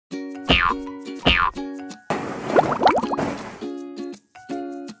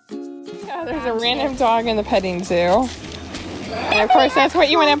Yeah, there's a random dog in the petting zoo. And of course, that's what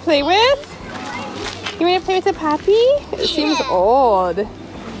you want to play with? You want to play with a puppy? It seems old.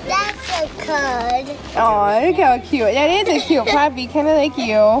 That's so good. Oh, look how cute. That is a cute puppy, kind of like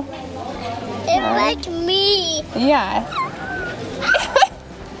you. It's like me. Yeah.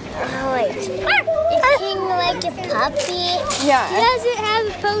 Oh, wait. Is he like a puppy? Yeah. He doesn't have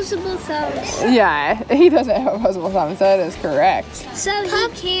opposable thumbs. Yeah, he doesn't have opposable thumbs. That is correct. So he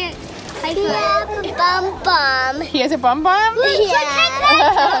can't. He has a bum bum. He has a bum bum?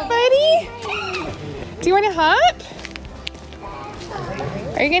 Yeah. Buddy? Do you want to hop?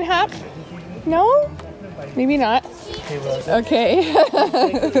 Are you going to hop? No? Maybe not. Okay. Do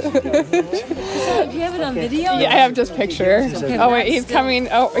you have it on video? Yeah, I have just picture. Oh wait, he's coming.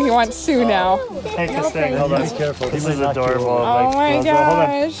 Oh, he wants Sue now. Take this thing. Hold on. Be careful. This is adorable. Oh my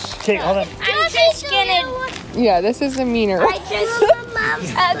gosh. Hold on. Kate, hold on. I'm just gonna. Yeah, this is the meaner. Okay.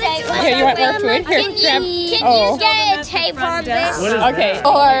 Okay, you want more food? Here, grab. Can you get a tape on this? Okay.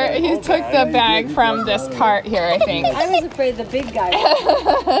 Or he took the bag from this cart here, I think. I was afraid the big guy.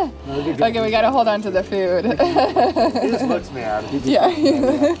 Okay, we gotta hold on to the food. He just looks mad. Yeah.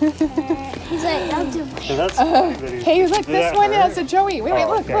 He's like, I'll do it. Hey, look, this one has a Joey. Wait,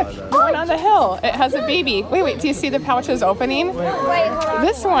 look. The one on the hill. It has a baby. Wait, do you see the pouches opening? Wait, hold on.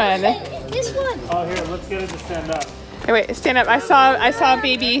 This one. This one. Oh, here, let's get it to stand up. Hey, wait, stand up. I saw a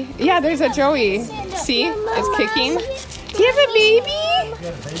baby. Yeah, there's a Joey. See? It's kicking. Do you have a baby?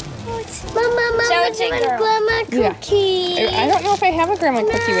 Mama, so it's a grandma cookie. I don't know if I have a grandma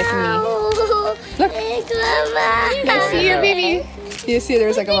cookie with me. Look. Hey, grandma. I see your baby. Do you see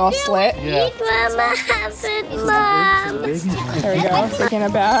there's like a little slit? Yeah. Hey, grandma, have it, mom. There we go. Taking a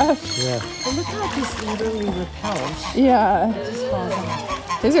bath. Yeah. Well, look how this literally repels. Yeah. It just falls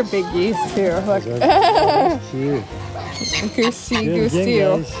off. These are big geese too. Look. Cute. Goosey.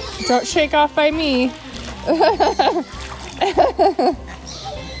 Don't shake off by me.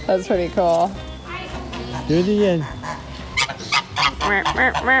 That's pretty cool. Do it again.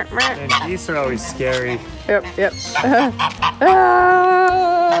 And geese are always scary. Yep.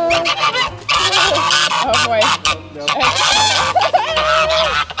 Oh boy.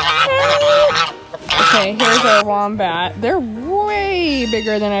 Okay, here's our wombat. They're way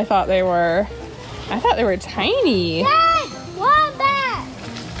bigger than I thought they were. I thought they were tiny. Dad, wombat.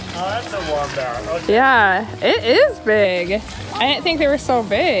 Oh, that's a wombat. Okay. Yeah, it is big. I didn't think they were so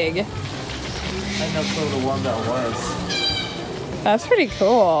big. I didn't know what a wombat was. That's pretty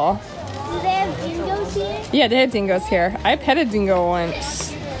cool. Do they have dingoes here? Yeah, they have dingoes here. I pet a dingo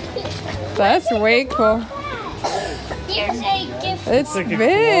once. That's way cool. Here's a gift. It's like a koala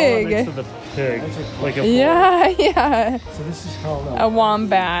big. next to the pig. Like a Yeah. So this is called A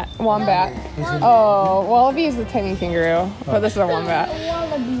wombat. Oh, wallaby is the tiny kangaroo, but this is a wombat.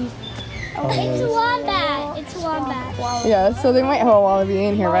 Wallaby. It's a wombat. It's a wombat. Yeah, so they might have a wallaby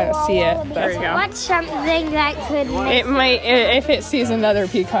in here, but I don't see it. There we go. What's something that could It might, if it sees another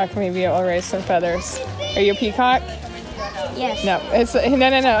peacock, maybe it will raise some feathers. Are you a peacock? Yes. No, it's no.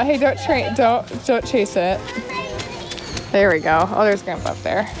 Hey, don't chase it. There we go. Oh, there's Grandpa up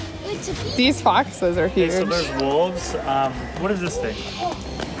there. These foxes are huge. So there's wolves. What is this thing?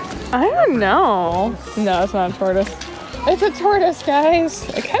 I don't know. No, it's not a tortoise. It's a tortoise, guys.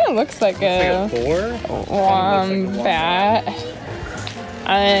 It kind of looks like a boar. wombat.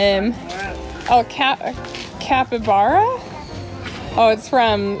 Capybara. Oh, it's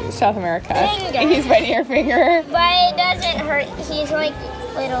from South America. Finger. He's biting your finger. But it doesn't hurt. He's like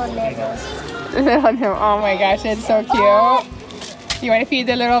little nibbles. Oh my gosh, it's so cute. You want to feed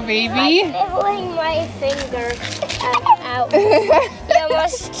the little baby? I'm nibbling my finger out. You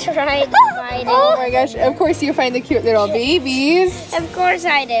almost tried to bite it. Oh my gosh, of course you find the cute little babies. Of course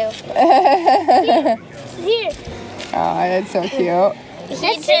I do. Here. Oh, that's so cute.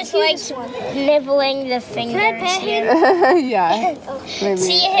 He just likes nibbling the finger. Can I pet him? Yeah. Maybe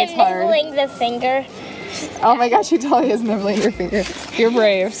See him it's hard. nibbling the finger? Oh my gosh, he totally is nibbling your finger. You're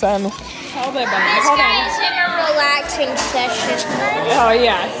brave, son. Hold it, Bunny. This Hold guy on. is in a relaxing session. Oh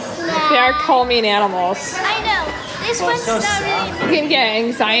yes. They are calming animals. I know. This one's so not soft. really. You can get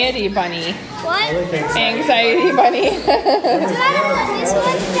anxiety bunny. What? Anxiety bunny. This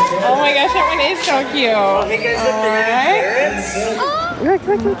one? Oh my gosh, that one is so cute. Alright. Look,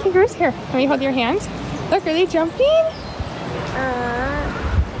 kangaroos here. Let me hold your hands. Look, are they jumping?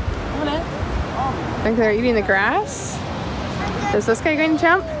 Look, they're eating the grass. Is this guy going to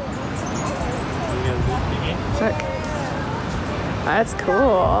jump? Look. That's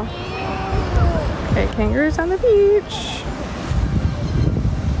cool. Okay, kangaroos on the beach.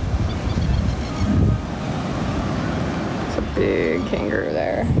 big kangaroo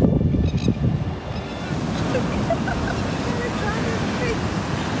there.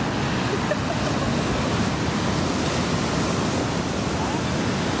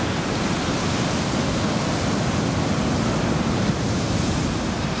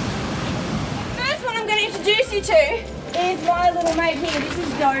 First one I'm going to introduce you to is my little mate here. This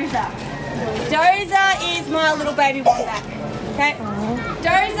is Dozer. Dozer is my little baby wombat. Okay.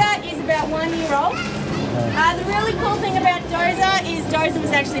 Dozer is about 1 year old. The really cool thing about Dozer is Dozer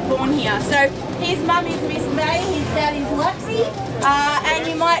was actually born here. So his mum is Miss May, his dad is Luxie, and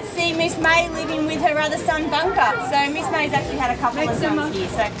you might see Miss May living with her other son Bunker. So Miss May's actually had a couple of sons here,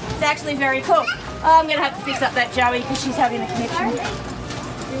 so it's actually very cool. I'm going to have to fix up that Joey because she's having a connection.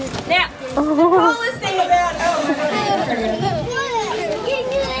 Now, the coolest thing about...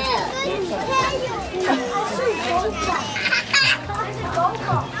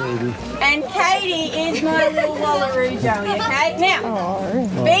 And Katie is my little wallaroo, Joey, okay? Now,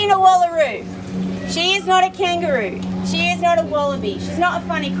 being a wallaroo, she is not a kangaroo. She is not a wallaby. She's not a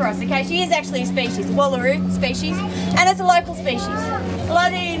funny cross, okay? She is actually a species, a wallaroo species, and it's a local species. A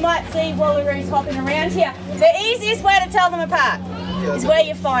lot of you might see wallaroos hopping around here. The easiest way to tell them apart is where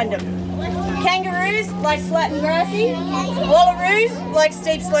you find them. Kangaroos like flat and grassy, wallaroos like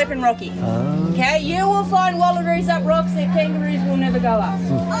steep, slope and rocky. Okay, you will find wallaroos up rocks that kangaroos will never go up.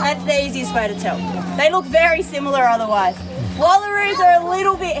 That's the easiest way to tell. They look very similar otherwise. Wallaroos are a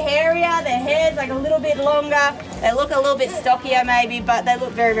little bit hairier, their hair's like a little bit longer, they look a little bit stockier maybe, but they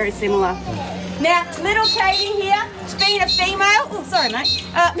look very, very similar. Now, little Katie here, being a female, oh sorry mate,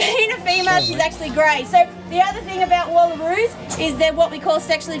 being a female she's actually grey. So the other thing about wallaroos is they're what we call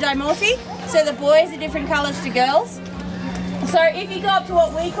sexually dimorphic, so the boys are different colours to girls. So if you go up to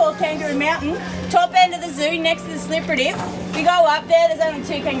what we call Kangaroo Mountain, top end of the zoo next to the slipper dip, if you go up there, there's only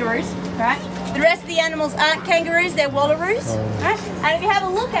 2 kangaroos, right? The rest of the animals aren't kangaroos, they're wallaroos, right? And if you have a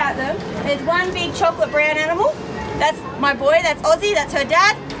look at them, there's one big chocolate brown animal. That's my boy, that's Ozzy, that's her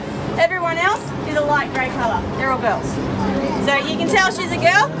dad. Everyone else is a light grey colour. They're all girls. So you can tell she's a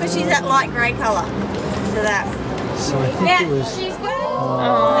girl because she's that light grey colour. So that. So I think it was... She's good.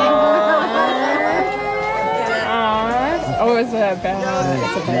 Oh, is it a bat?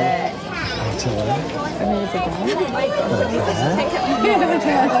 It's a bat. It's a what? I think it's a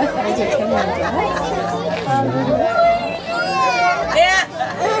bat. Yeah.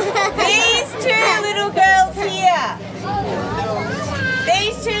 These 2 little girls here.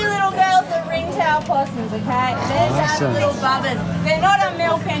 These 2 little girls are ringtail possums, okay? They're just little bubbers. They're not on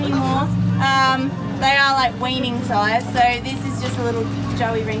milk anymore. They are like weaning size, so this is just a little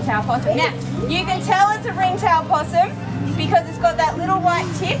Joey ringtail possum. Now, you can tell it's a ringtail possum because it's got that little white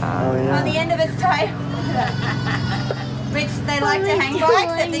tip on the end of its tail, which they like to hang by,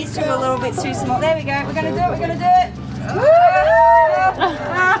 except these 2 are a little bit too small. There we go, we're going to do it, we're going to do it.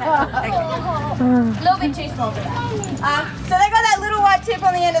 A little bit too small for that. So they got that little white tip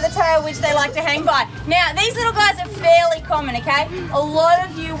on the end of the tail which they like to hang by. Now these little guys are fairly common, okay? A lot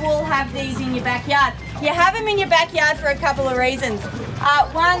of you will have these in your backyard. You have them in your backyard for a couple of reasons.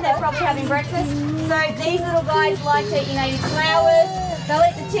 One, they're probably having breakfast. So these little guys like to eat native flowers. They'll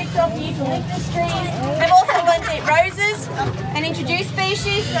eat the tips off the eucalyptus trees. They've also learned to eat roses and introduce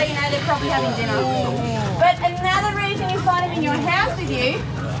species, so you know they're probably having dinner. But another reason you find them in your house with you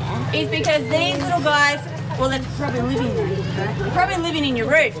is because these little guys, well, they're probably living there. They're probably living in your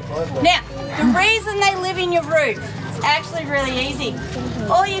roof. Now, the reason they live in your roof is actually really easy.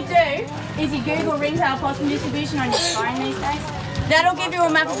 All you do is you Google ringtail possum distribution on your phone these days. That'll give you a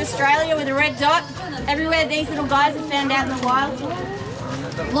map of Australia with a red dot. Everywhere these little guys are found out in the wild.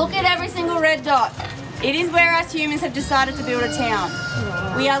 Look at every single red dot. It is where us humans have decided to build a town.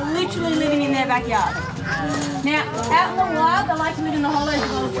 We are literally living in their backyard. Now, out in the wild, they like to live in the hollows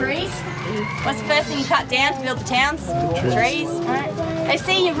of old trees. What's the first thing you cut down to build the towns? Trees. Right? They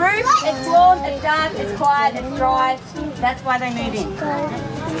see your roof, it's warm, it's dark, it's quiet, it's dry. That's why they move in.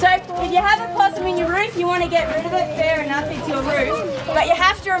 So if you have a possum in your roof, you want to get rid of it, fair enough, it's your roof. But you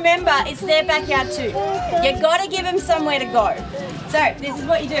have to remember, it's their backyard too. You've got to give them somewhere to go. So this is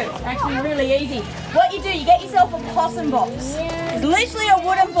what you do, actually really easy. What you do, you get yourself a possum box. It's literally a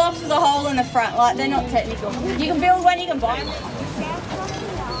wooden box with a hole in the front, like they're not technical. You can build one, you can buy one.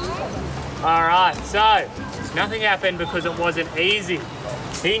 Alright, so nothing happened because it wasn't easy.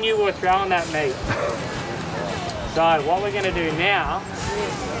 He knew we were throwing that meat. So what we're going to do now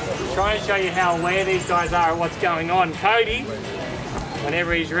is try and show you how aware these guys are of what's going on. Cody,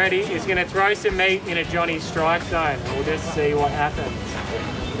 whenever he's ready, is going to throw some meat in a Johnny's strike zone. We'll just see what happens.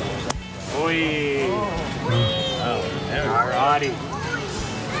 Oi. Alrighty.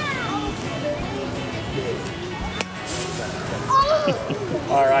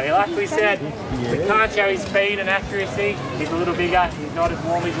 Alrighty, like we said, we can't show his speed and accuracy. He's a little bigger, he's not as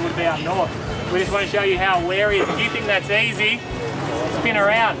warm as he would be up north. We just want to show you how wary he is. If you think that's easy, spin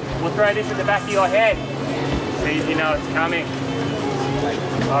around. We'll throw this in the back of your head. See if you know it's coming.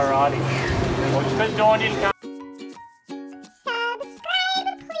 Alrighty. Well, just because Dawn didn't come